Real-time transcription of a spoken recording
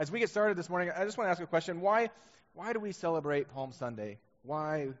As we get started this morning, I just want to ask a question. Why do we celebrate Palm Sunday?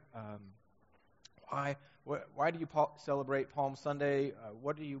 Why do you celebrate Palm Sunday?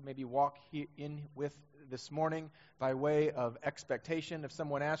 What do you maybe walk in with this morning by way of expectation? If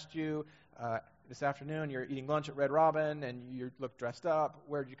someone asked you this afternoon, you're eating lunch at Red Robin and you look dressed up,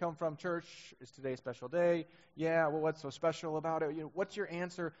 where did you come from, church? Is today a special day? Yeah, well, what's so special about it? What's your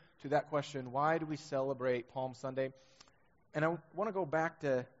answer to that question? Why do we celebrate Palm Sunday? And I want to go back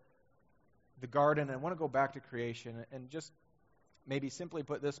to the garden, and I want to go back to creation and just maybe simply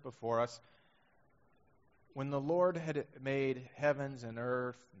put this before us. When the Lord had made heavens and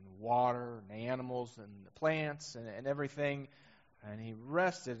earth and water and animals and the plants and everything, and he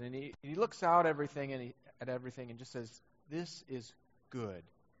rested and he looks out at everything and just says, "This is good."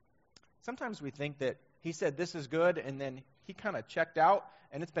 Sometimes we think that he said this is good and then he kind of checked out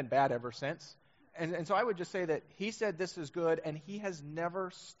and it's been bad ever since. And so I would just say that he said this is good, and he has never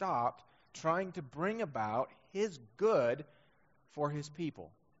stopped trying to bring about his good for his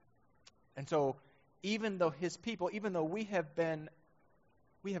people. And so even though we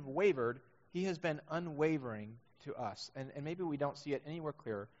have wavered, he has been unwavering to us. And maybe we don't see it anywhere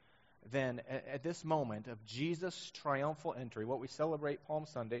clearer than at this moment of Jesus' triumphal entry, what we celebrate Palm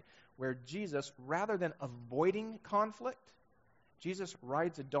Sunday, where Jesus, rather than avoiding conflict, Jesus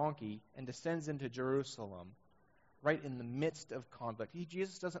rides a donkey and descends into Jerusalem right in the midst of conflict.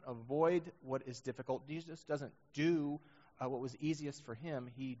 Jesus doesn't avoid what is difficult. Jesus doesn't do what was easiest for him.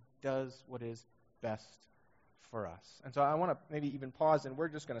 He does what is best for us. And so I want to maybe even pause, and we're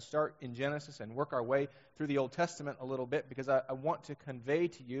just going to start in Genesis and work our way through the Old Testament a little bit, because I want to convey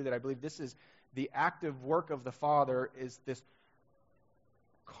to you that I believe this is the active work of the Father, is this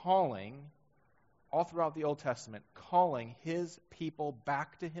calling all throughout the Old Testament, calling his people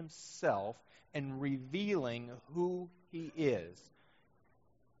back to himself and revealing who he is.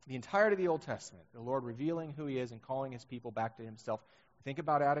 The entirety of the Old Testament, the Lord revealing who he is and calling his people back to himself. We think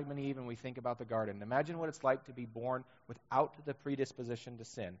about Adam and Eve and we think about the garden. Imagine what it's like to be born without the predisposition to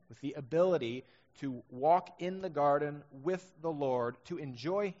sin, with the ability to walk in the garden with the Lord, to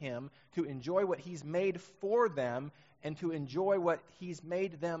enjoy him, to enjoy what he's made for them, and to enjoy what he's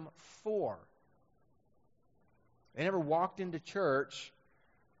made them for. They never walked into church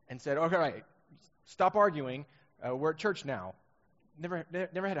and said, "Okay, right, stop arguing. We're at church now." Never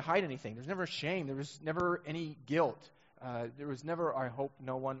had to hide anything. There's never shame. There was never any guilt. There was never, "I hope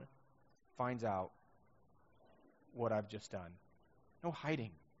no one finds out what I've just done." No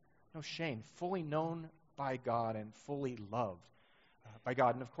hiding, no shame. Fully known by God and fully loved by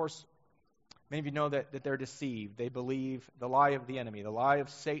God. And of course, many of you know that they're deceived. They believe the lie of the enemy, the lie of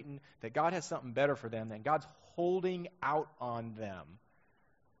Satan, that God has something better for them, that God's holding out on them.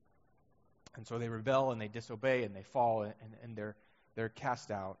 And so they rebel and they disobey and they fall and they're cast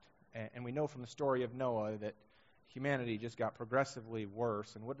out. And we know from the story of Noah that humanity just got progressively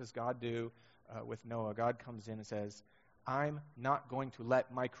worse. And what does God do with Noah? God comes in and says, "I'm not going to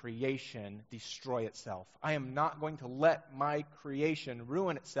let my creation destroy itself. I am not going to let my creation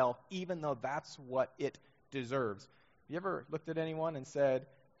ruin itself, even though that's what it deserves." You ever looked at anyone and said,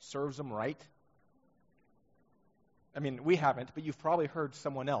 "Serves them right"? I mean, we haven't, but you've probably heard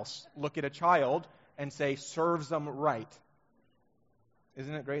someone else look at a child and say, "Serves them right."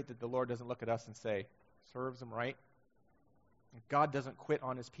 Isn't it great that the Lord doesn't look at us and say, "Serves them right"? God doesn't quit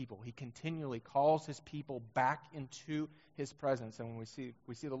on his people. He continually calls his people back into his presence. And when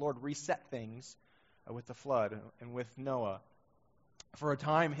we see the Lord reset things with the flood and with Noah. For a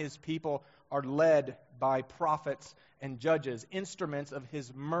time, his people are led by prophets and judges, instruments of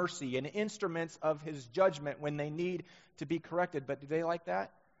his mercy and instruments of his judgment when they need to be corrected. But do they like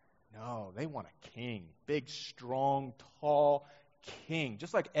that? No, they want a king. Big, strong, tall king,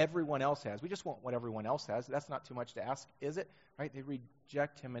 just like everyone else has. We just want what everyone else has. That's not too much to ask, is it? Right? They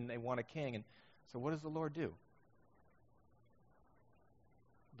reject him and they want a king. And so what does the Lord do?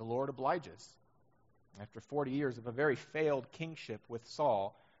 The Lord obliges. After 40 years of a very failed kingship with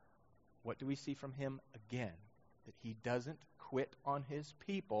Saul, what do we see from him again? That he doesn't quit on his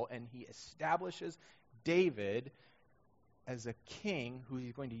people, and he establishes David as a king who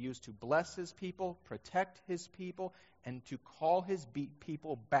he's going to use to bless his people, protect his people, and to call his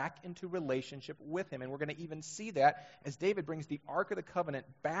people back into relationship with him. And we're going to even see that as David brings the Ark of the Covenant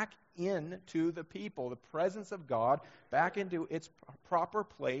back into the people, the presence of God, back into its proper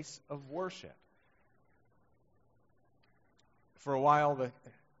place of worship. For a while,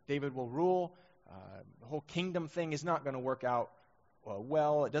 David will rule. The whole kingdom thing is not going to work out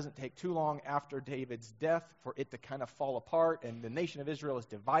well. It doesn't take too long after David's death for it to kind of fall apart, and the nation of Israel is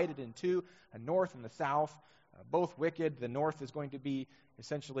divided in two, a north and the south. both wicked. The north is going to be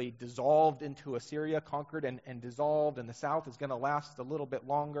essentially dissolved into Assyria, conquered and dissolved, and the south is going to last a little bit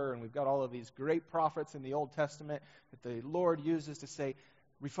longer. And we've got all of these great prophets in the Old Testament that the Lord uses to say,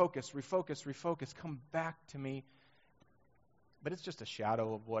 refocus, refocus, refocus, come back to me. But it's just a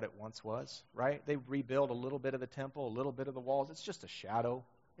shadow of what it once was, right? They rebuild a little bit of the temple, a little bit of the walls. It's just a shadow.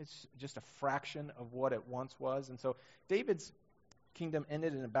 It's just a fraction of what it once was. And so David's kingdom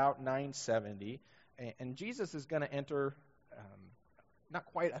ended in about 970, and Jesus is going to enter not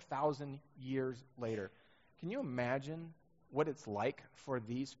quite 1,000 years later. Can you imagine what it's like for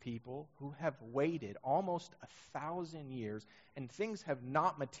these people who have waited almost 1,000 years and things have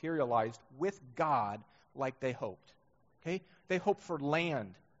not materialized with God like they hoped? Okay? They hope for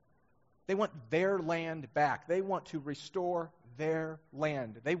land. They want their land back. They want to restore their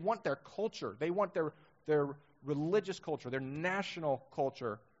land. They want their culture. They want their religious culture, their national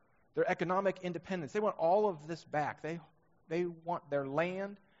culture, their economic independence. They want all of this back. They want their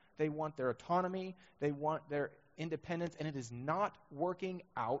land. They want their autonomy. They want their independence, and it is not working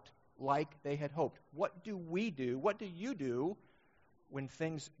out like they had hoped. What do we do? What do you do when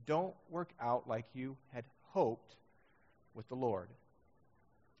things don't work out like you had hoped with the Lord?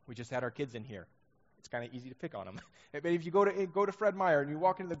 We just had our kids in here. It's kind of easy to pick on them. But if you go to Fred Meyer and you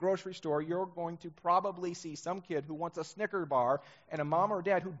walk into the grocery store, you're going to probably see some kid who wants a Snicker bar and a mom or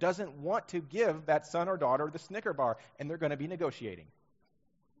dad who doesn't want to give that son or daughter the Snicker bar, and they're going to be negotiating.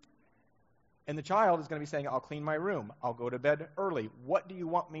 And the child is going to be saying, I'll clean my room. I'll go to bed early. What do you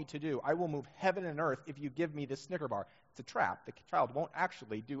want me to do? I will move heaven and earth if you give me this Snicker bar. It's a trap. The child won't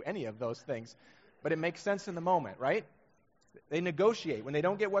actually do any of those things, but it makes sense in the moment, right? They negotiate. When they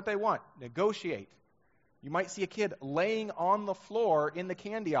don't get what they want, negotiate. You might see a kid laying on the floor in the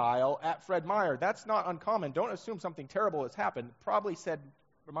candy aisle at Fred Meyer. That's not uncommon. Don't assume something terrible has happened. Probably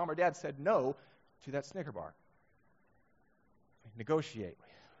mom or dad said no to that Snicker bar. We negotiate.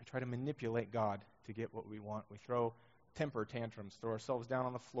 We try to manipulate God to get what we want. We throw temper tantrums, throw ourselves down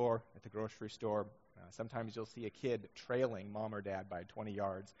on the floor at the grocery store. Sometimes you'll see a kid trailing mom or dad by 20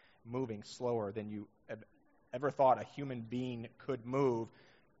 yards, moving slower than you ever thought a human being could move,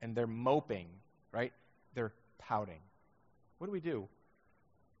 and they're moping, right? They're pouting. What do we do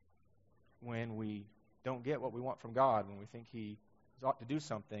when we don't get what we want from God, when we think He ought to do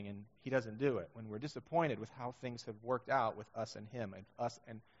something and He doesn't do it, when we're disappointed with how things have worked out with us and Him and us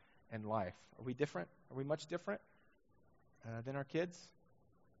and life? Are we different? Are we much different than our kids?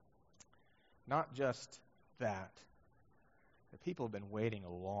 Not just that. The people have been waiting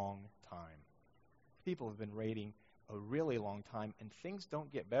a long time. People have been waiting a really long time, and things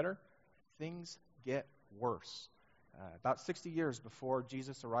don't get better. Things get worse. About 60 years before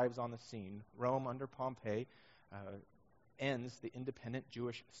Jesus arrives on the scene, Rome under Pompey ends the independent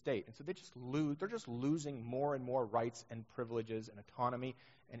Jewish state. And so they're just losing more and more rights and privileges and autonomy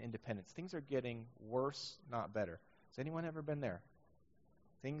and independence. Things are getting worse, not better. Has anyone ever been there?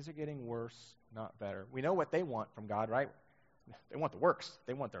 Things are getting worse, not better. We know what they want from God, right? They want the works.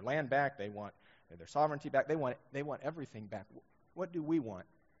 They want their land back. They want their sovereignty back. They want everything back. What do we want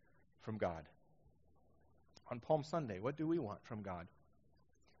from God? On Palm Sunday, what do we want from God?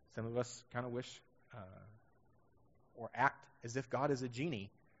 Some of us kind of wish or act as if God is a genie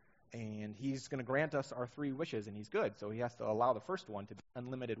and He's going to grant us our 3 wishes, and He's good. So He has to allow the first one to be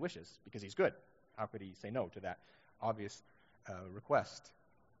unlimited wishes because He's good. How could He say no to that obvious request?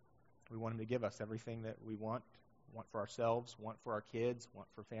 We want Him to give us everything that we want for ourselves, want for our kids, want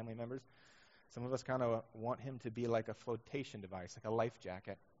for family members. Some of us kind of want Him to be like a flotation device, like a life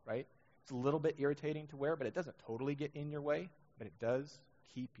jacket, right? It's a little bit irritating to wear, but it doesn't totally get in your way, but it does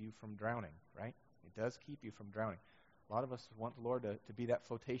keep you from drowning, right? It does keep you from drowning. A lot of us want the Lord to be that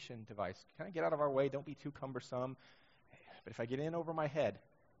flotation device. Kind of get out of our way. Don't be too cumbersome. But if I get in over my head,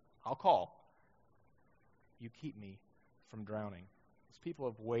 I'll call. You keep me from drowning. These people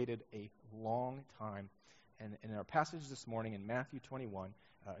have waited a long time. And in our passage this morning in Matthew 21,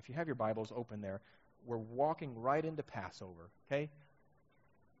 if you have your Bibles open there, we're walking right into Passover, okay?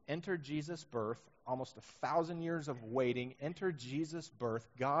 Enter Jesus' birth, almost 1,000 years of waiting. Enter Jesus' birth.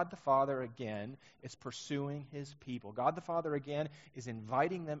 God the Father again is pursuing His people. God the Father again is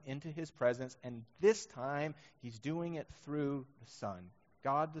inviting them into His presence, and this time He's doing it through the Son.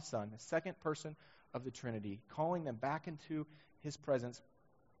 God the Son, the second person of the Trinity, calling them back into His presence.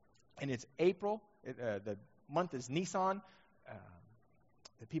 And it's April. The month is Nisan.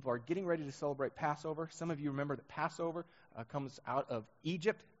 The people are getting ready to celebrate Passover. Some of you remember that Passover comes out of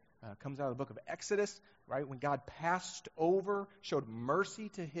Egypt. Comes out of the book of Exodus, right? When God passed over, showed mercy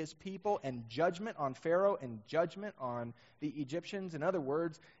to his people and judgment on Pharaoh and judgment on the Egyptians. In other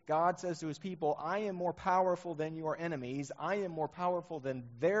words, God says to his people, I am more powerful than your enemies. I am more powerful than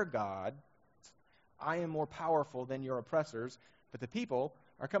their God. I am more powerful than your oppressors. But the people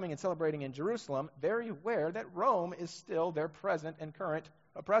are coming and celebrating in Jerusalem, very aware that Rome is still their present and current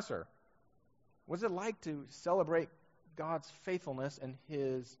oppressor. What's it like to celebrate God's faithfulness and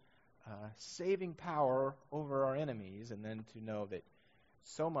his saving power over our enemies, and then to know that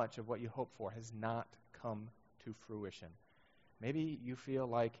so much of what you hope for has not come to fruition? Maybe you feel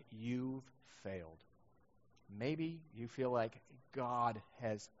like you've failed. Maybe you feel like God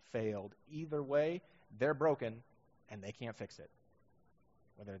has failed. Either way, they're broken and they can't fix it.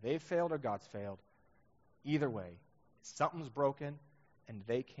 Whether they've failed or God's failed, either way, something's broken and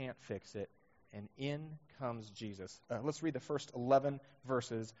they can't fix it. And in comes Jesus. Let's read the first 11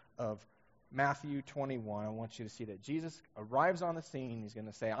 verses of Matthew 21. I want you to see that Jesus arrives on the scene. He's going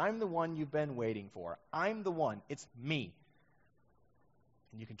to say, I'm the one you've been waiting for. I'm the one. It's me.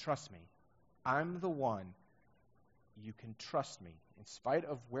 And you can trust me. I'm the one. You can trust me. In spite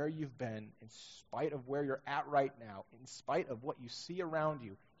of where you've been, in spite of where you're at right now, in spite of what you see around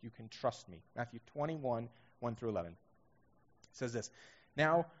you, you can trust me. Matthew 21, 1 through 11. It says this,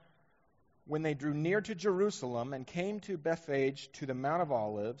 Now, when they drew near to Jerusalem and came to Bethphage to the Mount of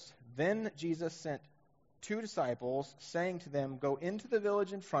Olives, then Jesus sent 2 disciples, saying to them, Go into the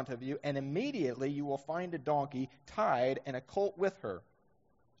village in front of you, and immediately you will find a donkey tied and a colt with her.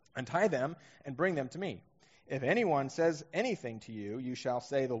 Untie them and bring them to me. If anyone says anything to you, you shall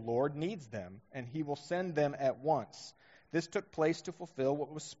say, The Lord needs them, and he will send them at once. This took place to fulfill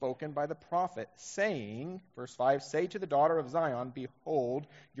what was spoken by the prophet, saying, verse 5, Say to the daughter of Zion, Behold,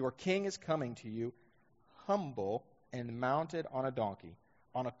 your king is coming to you, humble and mounted on a donkey,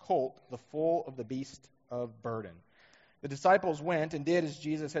 on a colt, the foal of the beast of burden. The disciples went and did as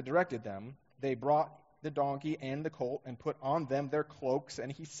Jesus had directed them. They brought the donkey and the colt and put on them their cloaks, and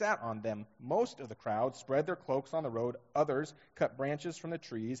he sat on them. Most of the crowd spread their cloaks on the road. Others cut branches from the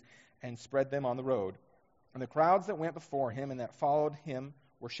trees and spread them on the road. And the crowds that went before him and that followed him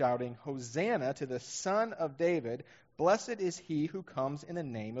were shouting, Hosanna to the Son of David. Blessed is he who comes in the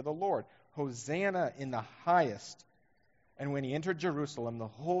name of the Lord. Hosanna in the highest. And when he entered Jerusalem, the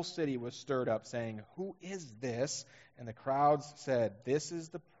whole city was stirred up, saying, Who is this? And the crowds said, This is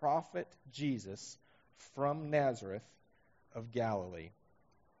the prophet Jesus from Nazareth of Galilee.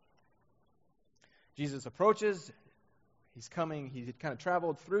 Jesus approaches. He's coming. He had kind of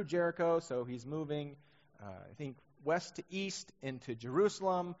traveled through Jericho, so he's moving, I think, west to east into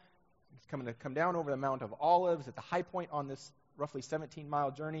Jerusalem. He's coming to come down over the Mount of Olives at the high point on this roughly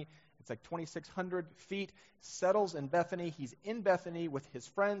 17-mile journey. It's like 2,600 feet. Settles in Bethany. He's in Bethany with his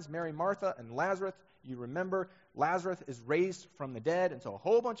friends, Mary, Martha, and Lazarus. You remember, Lazarus is raised from the dead, and so a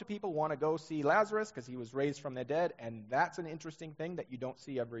whole bunch of people want to go see Lazarus because he was raised from the dead, and that's an interesting thing that you don't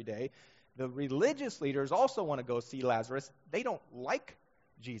see every day. The religious leaders also want to go see Lazarus. They don't like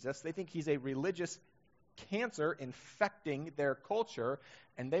Jesus. They think he's a religious cancer infecting their culture,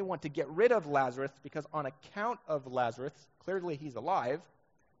 and they want to get rid of Lazarus because on account of Lazarus, clearly he's alive,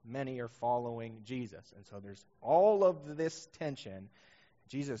 many are following Jesus. And so there's all of this tension.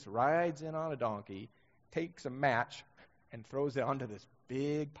 Jesus rides in on a donkey, takes a match, and throws it onto this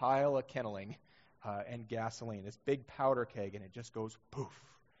big pile of kindling and gasoline, this big powder keg, and it just goes poof.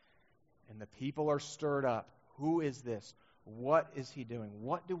 And the people are stirred up. Who is this? What is he doing?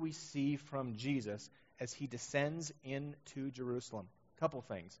 What do we see from Jesus as he descends into Jerusalem? A couple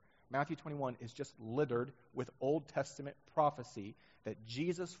things. Matthew 21 is just littered with Old Testament prophecy that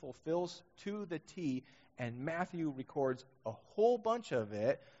Jesus fulfills to the T, and Matthew records a whole bunch of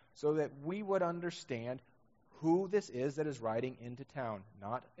it so that we would understand who this is that is riding into town.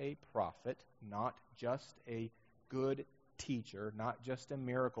 Not a prophet, not just a good teacher, not just a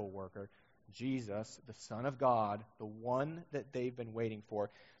miracle worker. Jesus, the Son of God, the one that they've been waiting for.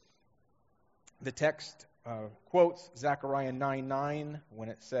 The text quotes Zechariah 9:9 when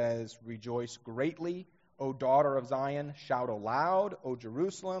it says, Rejoice greatly, O daughter of Zion, shout aloud, O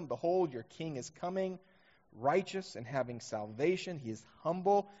Jerusalem, behold, your king is coming, righteous and having salvation. He is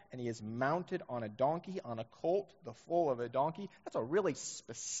humble, and he is mounted on a donkey, on a colt, the foal of a donkey. That's a really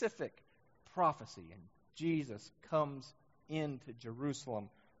specific prophecy, and Jesus comes into Jerusalem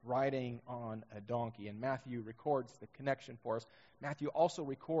riding on a donkey. And Matthew records the connection for us. Matthew also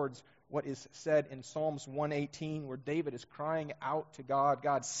records what is said in Psalms 118, where David is crying out to God,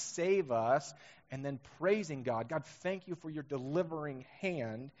 God, save us, and then praising God. God, thank you for your delivering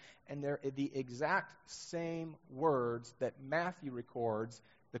hand. And they're the exact same words that Matthew records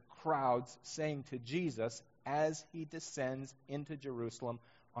the crowds saying to Jesus as he descends into Jerusalem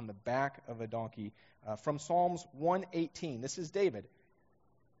on the back of a donkey. From Psalms 118, this is David.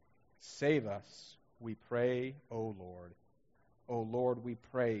 Save us, we pray, O Lord. O Lord, we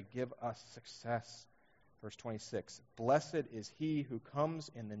pray, give us success. Verse 26, blessed is he who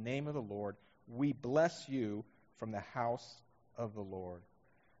comes in the name of the Lord. We bless you from the house of the Lord.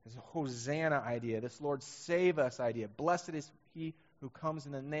 This Hosanna idea, this Lord save us idea. Blessed is he who comes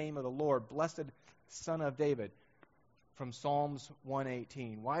in the name of the Lord. Blessed Son of David. From Psalms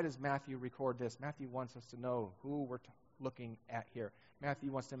 118. Why does Matthew record this? Matthew wants us to know who we're looking at here.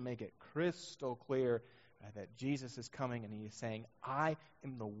 Matthew wants to make it crystal clear that Jesus is coming, and he is saying, I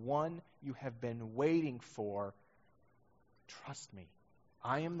am the one you have been waiting for. Trust me.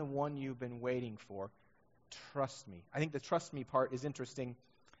 I am the one you've been waiting for. Trust me. I think the trust me part is interesting.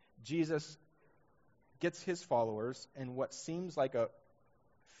 Jesus gets his followers, and what seems like a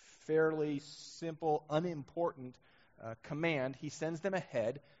fairly simple, unimportant command, he sends them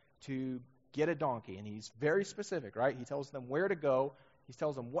ahead to get a donkey. And he's very specific, right? He tells them where to go. He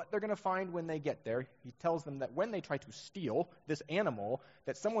tells them what they're going to find when they get there. He tells them that when they try to steal this animal,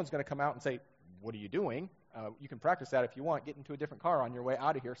 that someone's going to come out and say, what are you doing? You can practice that if you want. Get into a different car on your way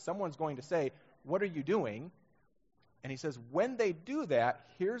out of here. Someone's going to say, what are you doing? And he says, when they do that,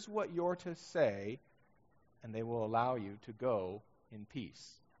 here's what you're to say, and they will allow you to go in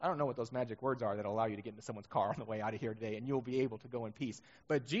peace. I don't know what those magic words are that allow you to get into someone's car on the way out of here today, and you'll be able to go in peace.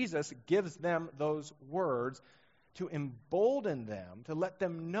 But Jesus gives them those words to embolden them, to let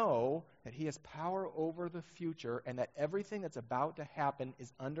them know that he has power over the future and that everything that's about to happen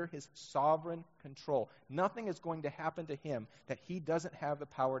is under his sovereign control. Nothing is going to happen to him that he doesn't have the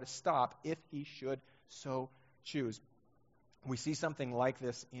power to stop if he should so choose. We see something like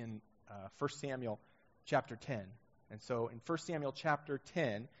this in 1 Samuel chapter 10. And so in 1 Samuel chapter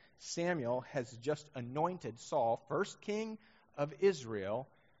 10, Samuel has just anointed Saul, first king of Israel.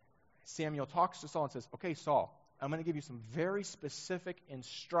 Samuel talks to Saul and says, okay, Saul, I'm going to give you some very specific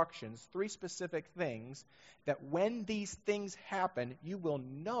instructions, 3 specific things, that when these things happen, you will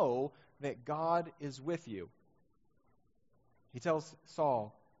know that God is with you. He tells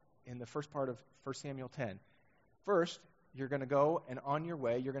Saul in the first part of 1 Samuel 10, first, you're going to go, and on your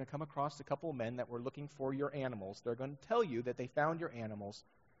way, you're going to come across a couple of men that were looking for your animals. They're going to tell you that they found your animals.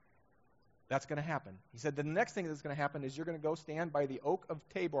 That's going to happen. He said the next thing that's going to happen is you're going to go stand by the oak of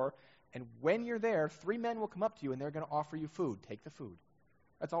Tabor, and when you're there, 3 men will come up to you, and they're going to offer you food. Take the food.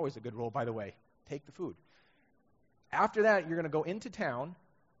 That's always a good rule, by the way. Take the food. After that, you're going to go into town,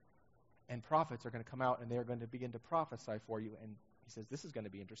 and prophets are going to come out, and they're going to begin to prophesy for you. And he says, this is going to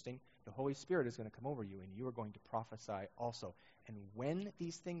be interesting. The Holy Spirit is going to come over you, and you are going to prophesy also. And when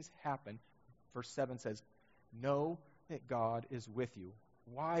these things happen, verse 7 says, know that God is with you.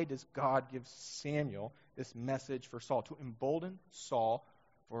 Why does God give Samuel this message for Saul? To embolden Saul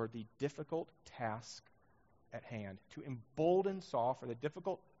for the difficult task at hand. To embolden Saul for the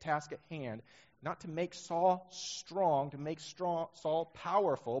difficult task at hand, not to make Saul strong, to make Saul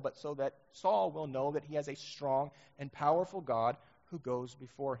powerful, but so that Saul will know that he has a strong and powerful God who goes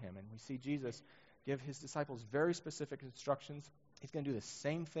before him. And we see Jesus give his disciples very specific instructions. He's going to do the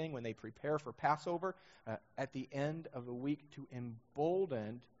same thing when they prepare for Passover at the end of the week, to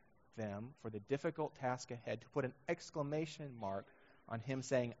embolden them for the difficult task ahead, to put an exclamation mark on him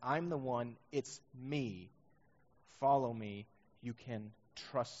saying, I'm the one, it's me. Follow me. You can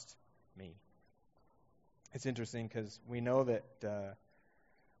trust me. It's interesting because we know that the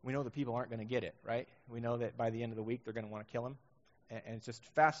people aren't going to get it, right? We know that by the end of the week they're going to want to kill him. And it's just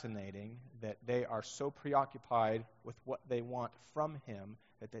fascinating that they are so preoccupied with what they want from him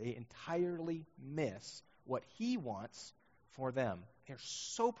that they entirely miss what he wants for them. They're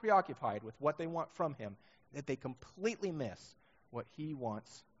so preoccupied with what they want from him that they completely miss what he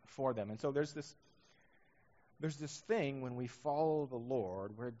wants for them. And so there's this thing when we follow the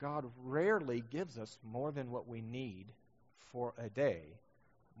Lord where God rarely gives us more than what we need for a day,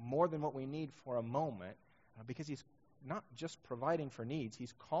 more than what we need for a moment, because he's not just providing for needs,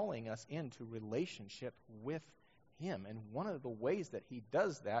 he's calling us into relationship with him. And one of the ways that he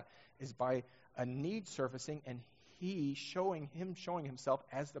does that is by a need surfacing and he showing himself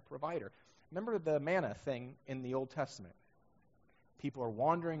as the provider. Remember the manna thing in the Old Testament? People are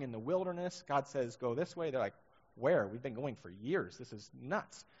wandering in the wilderness. God says, go this way. They're like, where? We've been going for years. This is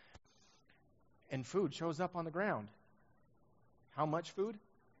nuts. And food shows up on the ground. How much food?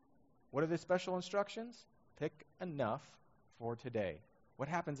 What are the special instructions? Pick enough for today. What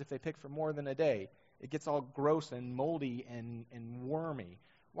happens if they pick for more than a day? It gets all gross and moldy and wormy.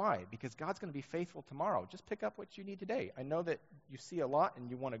 Why? Because God's going to be faithful tomorrow. Just pick up what you need today. I know that you see a lot and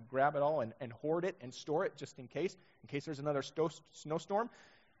you want to grab it all and hoard it and store it just in case there's another snowstorm.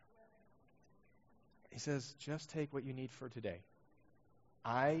 He says, just take what you need for today.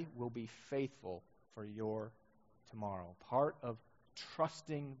 I will be faithful for your tomorrow. Part of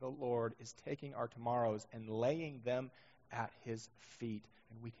trusting the Lord is taking our tomorrows and laying them at his feet.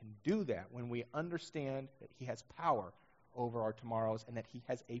 And we can do that when we understand that he has power over our tomorrows and that he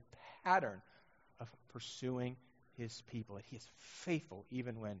has a pattern of pursuing his people, that he is faithful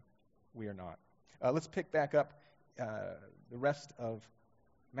even when we are not. Let's pick back up the rest of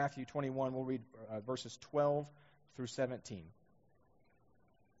Matthew 21. We'll read verses 12 through 17.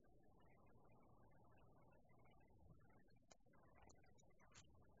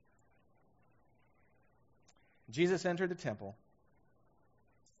 Jesus entered the temple,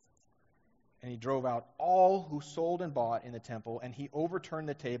 and he drove out all who sold and bought in the temple, and he overturned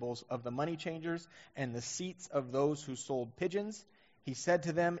the tables of the money changers and the seats of those who sold pigeons. He said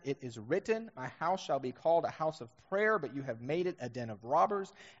to them, "It is written, my house shall be called a house of prayer, but you have made it a den of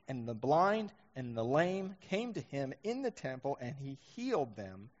robbers." And the blind and the lame came to him in the temple, and he healed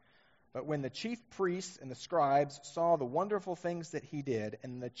them. But when the chief priests and the scribes saw the wonderful things that he did,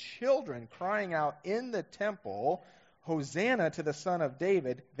 and the children crying out in the temple, "Hosanna to the Son of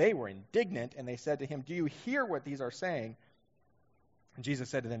David," they were indignant, and they said to him, "Do you hear what these are saying?" And Jesus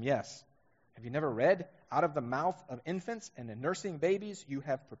said to them, "Yes. Have you never read, out of the mouth of infants and nursing babies you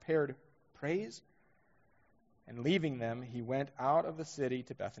have prepared praise?" And leaving them, he went out of the city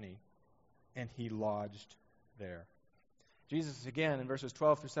to Bethany, and he lodged there. Jesus, again, in verses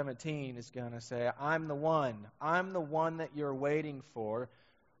 12 through 17, is going to say, I'm the one that you're waiting for.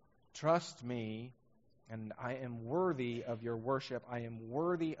 Trust me, and I am worthy of your worship. I am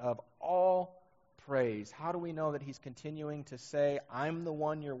worthy of all praise. How do we know that he's continuing to say, I'm the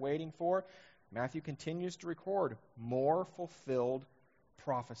one you're waiting for? Matthew continues to record more fulfilled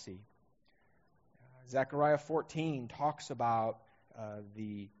prophecy. Zechariah 14 talks about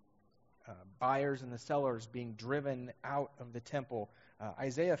the buyers and the sellers being driven out of the temple.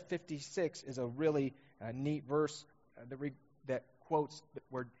 Isaiah 56 is a really neat verse that quotes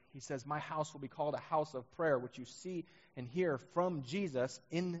where he says, "My house will be called a house of prayer," which you see and hear from Jesus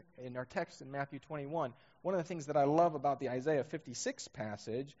in our text in Matthew 21. One of the things that I love about the Isaiah 56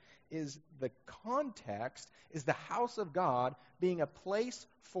 passage is the context is the house of God being a place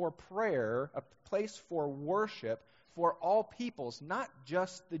for prayer, a place for worship for all peoples, not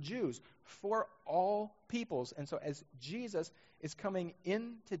just the Jews, for all peoples. And so as Jesus is coming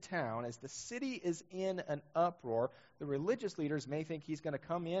into town, as the city is in an uproar, the religious leaders may think he's going to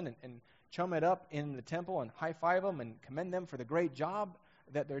come in and chum it up in the temple and high-five them and commend them for the great job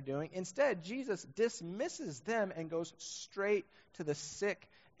that they're doing. Instead, Jesus dismisses them and goes straight to the sick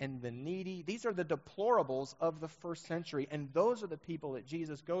and the needy. These are the deplorables of the first century, and those are the people that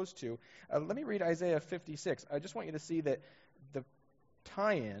Jesus goes to. Let me read Isaiah 56. I just want you to see that the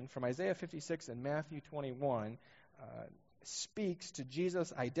tie-in from Isaiah 56 and Matthew 21 speaks to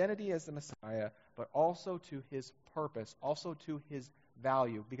Jesus' identity as the Messiah, but also to his purpose, also to his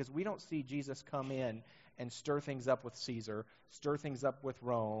value, because we don't see Jesus come in and stir things up with Caesar, stir things up with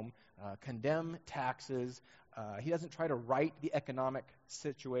Rome, condemn taxes. He doesn't try to right the economic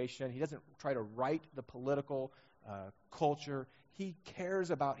situation. He doesn't try to right the political culture. He cares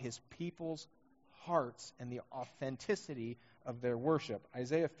about his people's hearts and the authenticity of their worship.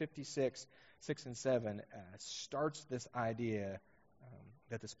 Isaiah 56, 6 and 7 starts this idea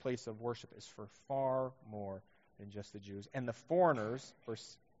that this place of worship is for far more than just the Jews. And the foreigners,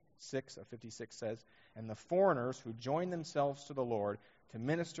 verse 6 of 56 says, "And the foreigners who join themselves to the Lord to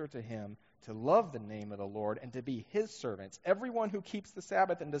minister to him, to love the name of the Lord, and to be his servants. Everyone who keeps the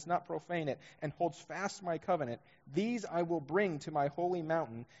Sabbath and does not profane it, and holds fast my covenant, these I will bring to my holy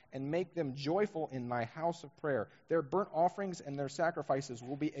mountain, and make them joyful in my house of prayer. Their burnt offerings and their sacrifices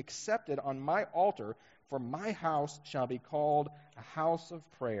will be accepted on my altar, for my house shall be called a house of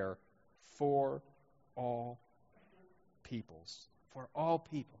prayer for all peoples." For all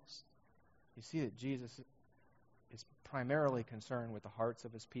peoples. You see that Jesus is primarily concerned with the hearts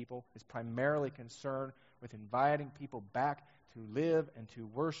of his people, is primarily concerned with inviting people back to live and to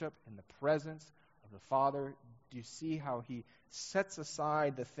worship in the presence of the Father. Do you see how he sets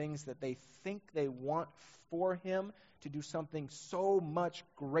aside the things that they think they want for him to do something so much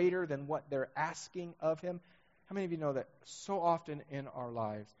greater than what they're asking of him? How many of you know that so often in our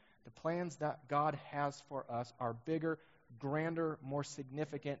lives, the plans that God has for us are bigger, grander, more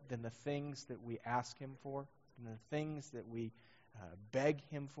significant than the things that we ask him for, than the things that we beg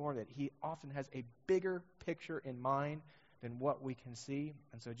him for, that he often has a bigger picture in mind than what we can see.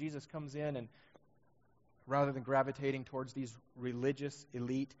 And so Jesus comes in, and rather than gravitating towards these religious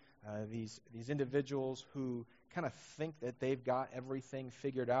elite, these individuals who kind of think that they've got everything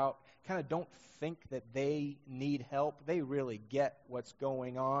figured out, kind of don't think that they need help. They really get what's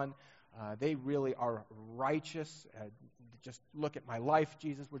going on. They really are righteous. Just look at my life,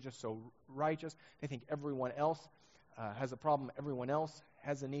 Jesus. We're just so righteous. They think everyone else has a problem. Everyone else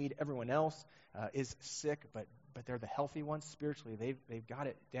has a need. Everyone else is sick, but they're the healthy ones spiritually. They've got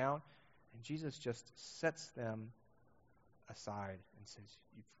it down. And Jesus just sets them aside and says,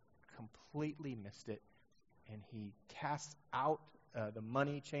 you've completely missed it. And he casts out the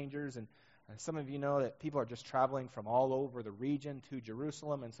money changers. And some of you know that people are just traveling from all over the region to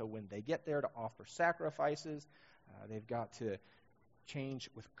Jerusalem. And so when they get there to offer sacrifices, they've got to change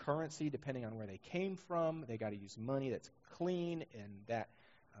with currency depending on where they came from. They got to use money that's clean and that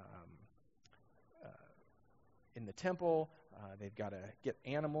in the temple. They've got to get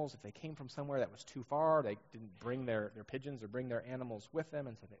animals. If they came from somewhere that was too far, they didn't bring their pigeons or bring their animals with them,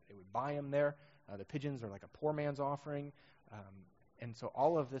 and so they would buy them there. The pigeons are like a poor man's offering. And so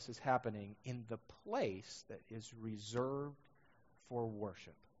all of this is happening in the place that is reserved for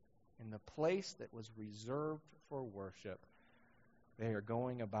worship. In the place that was reserved for worship, they are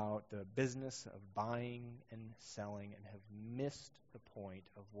going about the business of buying and selling and have missed the point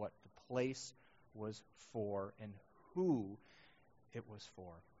of what the place was for and who it was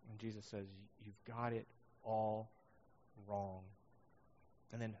for. And Jesus says, you've got it all wrong.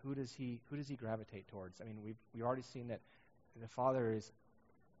 And then who does he gravitate towards? I mean, we've already seen that the Father is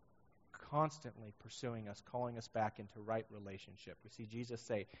constantly pursuing us, calling us back into right relationship. We see Jesus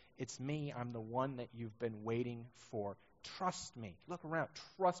say, it's me, I'm the one that you've been waiting for. Trust me. Look around,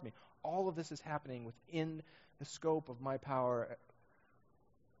 trust me. All of this is happening within the scope of my power.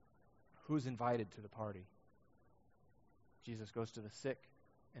 Who's invited to the party? Jesus goes to the sick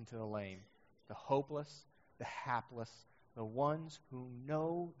and to the lame, the hopeless, the hapless, the ones who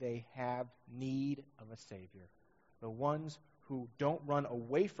know they have need of a Savior, the ones who don't run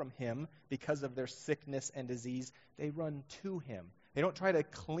away from him because of their sickness and disease. They run to him. They don't try to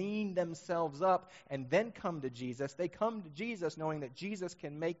clean themselves up and then come to Jesus. They come to Jesus knowing that Jesus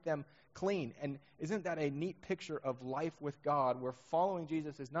can make them clean. And isn't that a neat picture of life with God, where following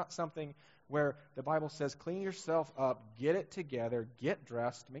Jesus is not something where the Bible says, clean yourself up, get it together, get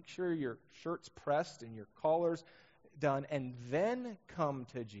dressed, make sure your shirt's pressed and your collar's done, and then come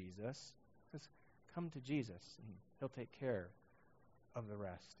to Jesus. It says, come to Jesus, and he'll take care of the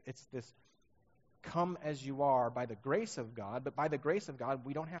rest. It's this come as you are by the grace of God, but by the grace of God,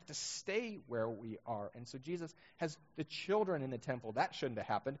 we don't have to stay where we are. And so Jesus has the children in the temple. That shouldn't have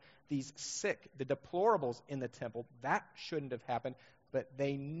happened. These sick, the deplorables in the temple, that shouldn't have happened. But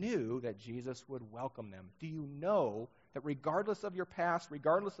they knew that Jesus would welcome them. Do you know that regardless of your past,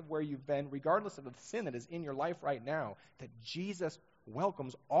 regardless of where you've been, regardless of the sin that is in your life right now, that Jesus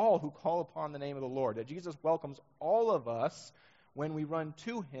welcomes all who call upon the name of the Lord, that Jesus welcomes all of us when we run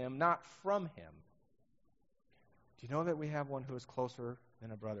to him, not from him? Do you know that we have one who is closer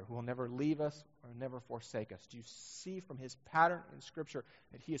than a brother, who will never leave us or never forsake us? Do you see from his pattern in Scripture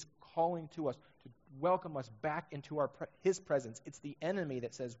that he is calling to us to welcome us back into his presence? It's the enemy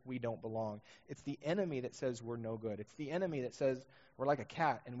that says we don't belong. It's the enemy that says we're no good. It's the enemy that says we're like a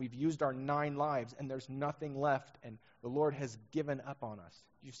cat and we've used our 9 lives and there's nothing left and the Lord has given up on us.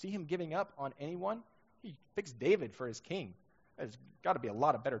 Do you see him giving up on anyone? He picks David for his king. There's got to be a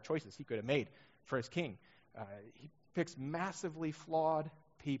lot of better choices he could have made for his king. He picks massively flawed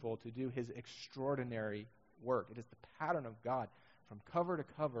people to do his extraordinary work. It is the pattern of God from cover to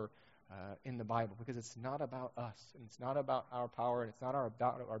cover in the Bible, because it's not about us, and it's not about our power, and it's not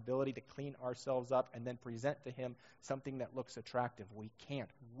about our ability to clean ourselves up and then present to him something that looks attractive. We can't.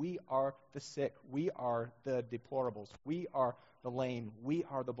 We are the sick. We are the deplorables. We are the lame. We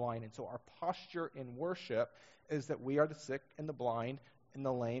are the blind. And so our posture in worship is that we are the sick and the blind and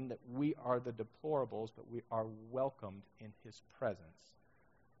the lame, that we are the deplorables, but we are welcomed in his presence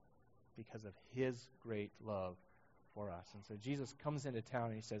because of his great love for us. And so Jesus comes into town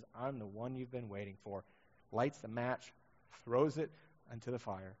and he says, I'm the one you've been waiting for. Lights the match, throws it into the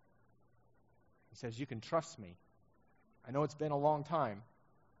fire. He says, you can trust me. I know it's been a long time.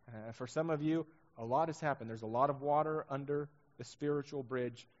 For some of you, a lot has happened. There's a lot of water under the spiritual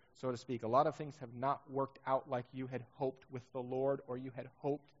bridge, so to speak. A lot of things have not worked out like you had hoped with the Lord or you had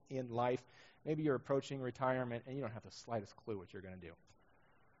hoped in life. Maybe you're approaching retirement and you don't have the slightest clue what you're going to do.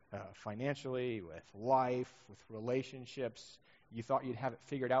 Financially, with life, with relationships. You thought you'd have it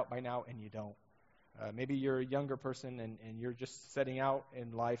figured out by now, and you don't. Maybe you're a younger person and you're just setting out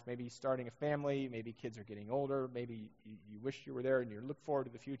in life, maybe starting a family, maybe kids are getting older, maybe you wish you were there and you look forward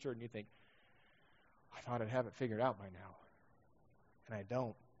to the future and you think, I thought I'd have it figured out by now. And I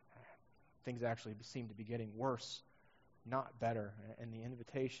don't. Things actually seem to be getting worse, not better. And the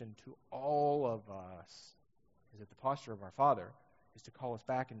invitation to all of us is that the posture of our Father is to call us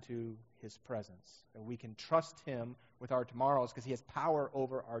back into His presence. That we can trust Him with our tomorrows because He has power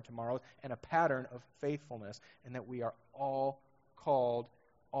over our tomorrows and a pattern of faithfulness. And that we are all called,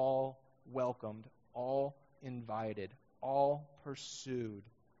 all welcomed, all invited, all pursued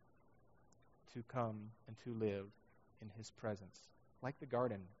to come and to live in His presence. Like the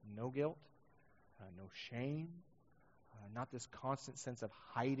garden, no guilt, no shame, not this constant sense of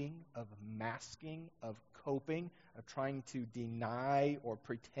hiding, of masking, of coping, of trying to deny or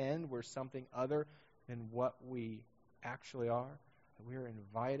pretend we're something other than what we actually are. We are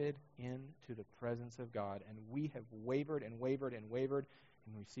invited into the presence of God, and we have wavered and wavered and wavered,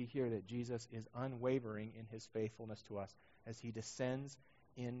 and we see here that Jesus is unwavering in His faithfulness to us as He descends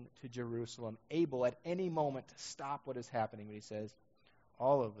into Jerusalem, able at any moment to stop what is happening. But He says,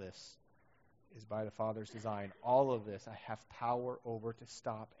 all of this is by the Father's design. All of this I have power over to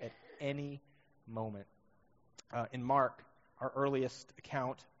stop at any moment. In Mark, our earliest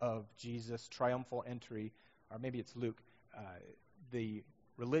account of Jesus' triumphal entry, or maybe it's Luke, the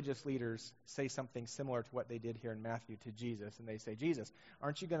religious leaders say something similar to what they did here in Matthew to Jesus. And they say, Jesus,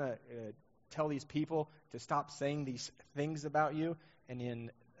 aren't you going to tell these people to stop saying these things about you? And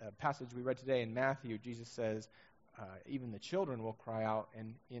in a passage we read today in Matthew, Jesus says, even the children will cry out.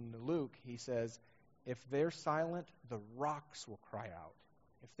 And in Luke, He says, if they're silent, the rocks will cry out.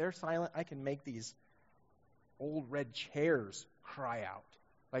 If they're silent, I can make these old red chairs cry out.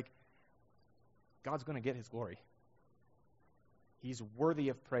 Like, God's going to get His glory. He's worthy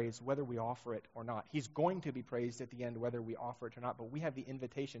of praise whether we offer it or not. He's going to be praised at the end whether we offer it or not. But we have the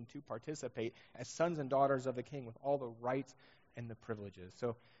invitation to participate as sons and daughters of the King with all the rights and the privileges.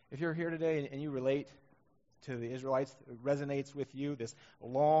 So if you're here today and you relate to the Israelites, it resonates with you, this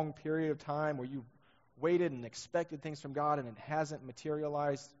long period of time where you waited and expected things from God and it hasn't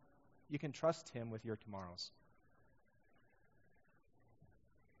materialized, you can trust Him with your tomorrows.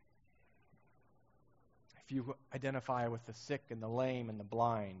 If you identify with the sick and the lame and the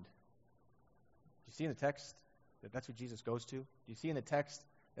blind, do you see in the text that that's what Jesus goes to? Do you see in the text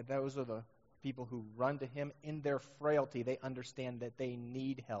that those are the people who run to Him in their frailty? They understand that they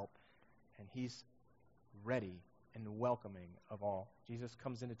need help, and He's ready and welcoming of all. Jesus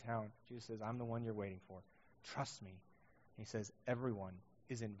comes into town. Jesus says, I'm the one you're waiting for. Trust me. And He says, everyone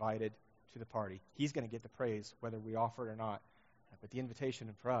is invited to the party. He's going to get the praise whether we offer it or not. But the invitation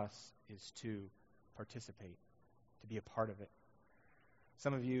for us is to participate, to be a part of it.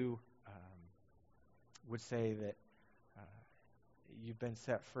 Some of you would say that you've been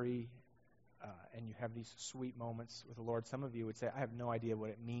set free and you have these sweet moments with the Lord. Some of you would say, I have no idea what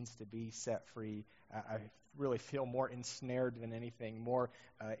it means to be set free. I really feel more ensnared than anything, more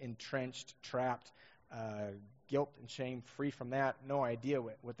entrenched, trapped, guilt and shame, free from that. No idea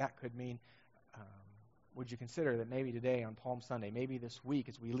what that could mean. Would you consider that maybe today on Palm Sunday, maybe this week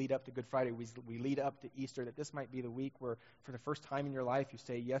as we lead up to Good Friday, we lead up to Easter, that this might be the week where for the first time in your life you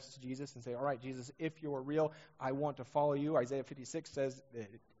say yes to Jesus and say, all right, Jesus, if you're real, I want to follow you. Isaiah 56 says that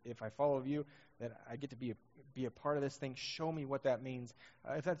if I follow you, that I get to be a part of this thing. Show me what that means.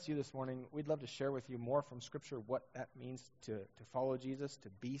 If that's you this morning, we'd love to share with you more from Scripture what that means to follow Jesus, to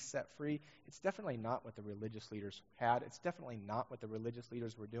be set free. It's definitely not what the religious leaders had. It's definitely not what the religious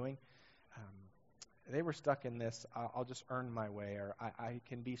leaders were doing. They were stuck in this, I'll just earn my way, or I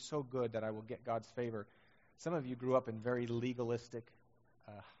can be so good that I will get God's favor. Some of you grew up in very legalistic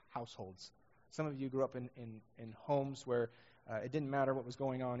households. Some of you grew up in homes where it didn't matter what was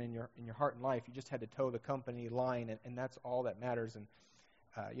going on in your heart and life. You just had to toe the company line, and that's all that matters. And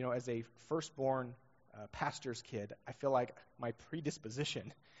as a firstborn pastor's kid, I feel like my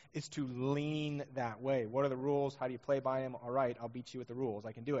predisposition is to lean that way. What are the rules? How do you play by them? All right, I'll beat you with the rules.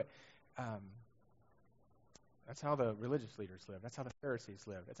 I can do it. That's how the religious leaders lived. That's how the Pharisees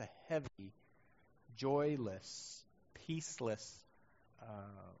lived. It's a heavy, joyless, peaceless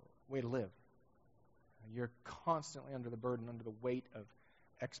way to live. You're constantly under the burden, under the weight of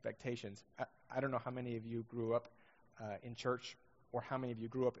expectations. I don't know how many of you grew up in church, or how many of you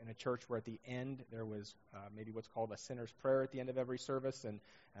grew up in a church where at the end there was maybe what's called a sinner's prayer at the end of every service, and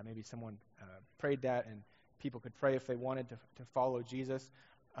maybe someone prayed that, and people could pray if they wanted to follow Jesus.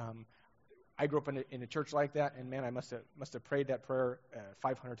 I grew up in a church like that, and man, I must have prayed that prayer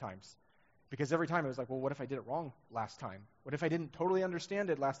 500 times. Because every time it was like, well, what if I did it wrong last time? What if I didn't totally understand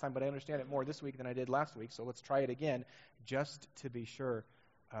it last time, but I understand it more this week than I did last week, so let's try it again, just to be sure.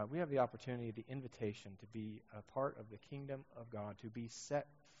 We have the opportunity, the invitation to be a part of the kingdom of God, to be set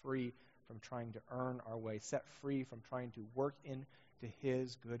free from trying to earn our way, set free from trying to work into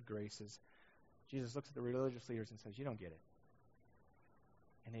his good graces. Jesus looks at the religious leaders and says, you don't get it.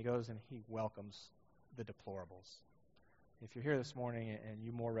 And he goes and he welcomes the deplorables. If you're here this morning and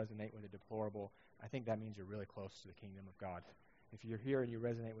you more resonate with the deplorable, I think that means you're really close to the kingdom of God. If you're here and you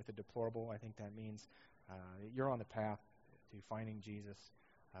resonate with the deplorable, I think that means that you're on the path to finding Jesus,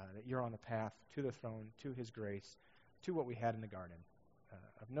 that you're on the path to the throne, to his grace, to what we had in the garden,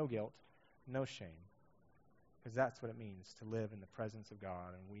 of no guilt, no shame. Because that's what it means to live in the presence of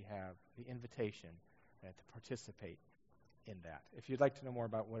God, and we have the invitation to participate in that. If you'd like to know more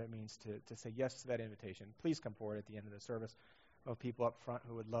about what it means to say yes to that invitation, please come forward at the end of the service. We'll have people up front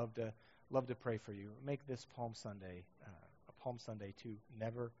who would love to pray for you. Make this Palm Sunday a Palm Sunday to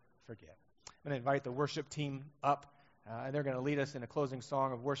never forget. I'm going to invite the worship team up, and they're going to lead us in a closing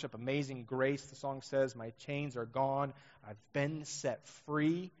song of worship, Amazing Grace. The song says, my chains are gone, I've been set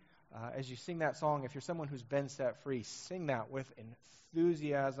free. As you sing that song, if you're someone who's been set free, sing that with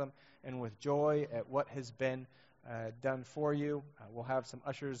enthusiasm and with joy at what has been done for you. We'll have some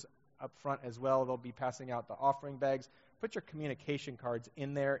ushers up front as well. They'll be passing out the offering bags. Put your communication cards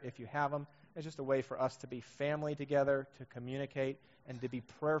in there if you have them. It's just a way for us to be family together, to communicate, and to be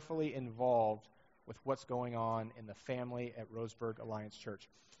prayerfully involved with what's going on in the family at Roseburg Alliance Church.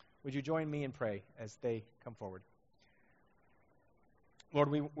 Would you join me and pray as they come forward? Lord,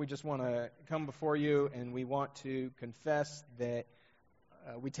 we just want to come before you, and we want to confess that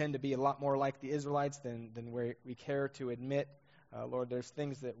we tend to be a lot more like the Israelites than we care to admit. Lord, there's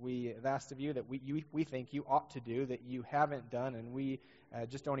things that we have asked of you that we think you ought to do that you haven't done, and we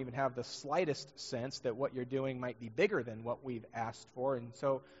just don't even have the slightest sense that what you're doing might be bigger than what we've asked for. And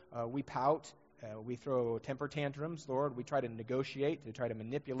so we pout, we throw temper tantrums, Lord. We try to negotiate, to try to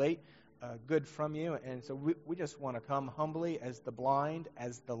manipulate good from you. And so we just want to come humbly as the blind,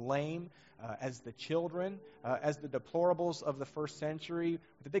 as the lame, as the children, as the deplorables of the first century,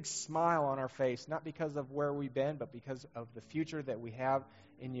 with a big smile on our face, not because of where we've been, but because of the future that we have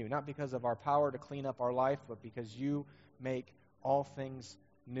in you. Not because of our power to clean up our life, but because you make all things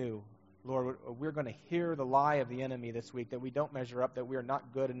new. Lord, we're going to hear the lie of the enemy this week, that we don't measure up, that we are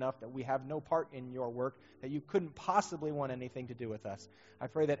not good enough, that we have no part in your work, that you couldn't possibly want anything to do with us. I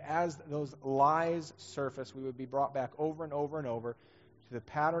pray that as those lies surface, we would be brought back over and over and over to the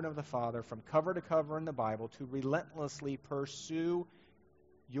pattern of the Father, from cover to cover in the Bible, to relentlessly pursue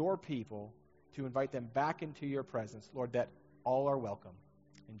your people, to invite them back into your presence. Lord, that all are welcome.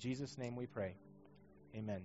 In Jesus' name we pray. Amen.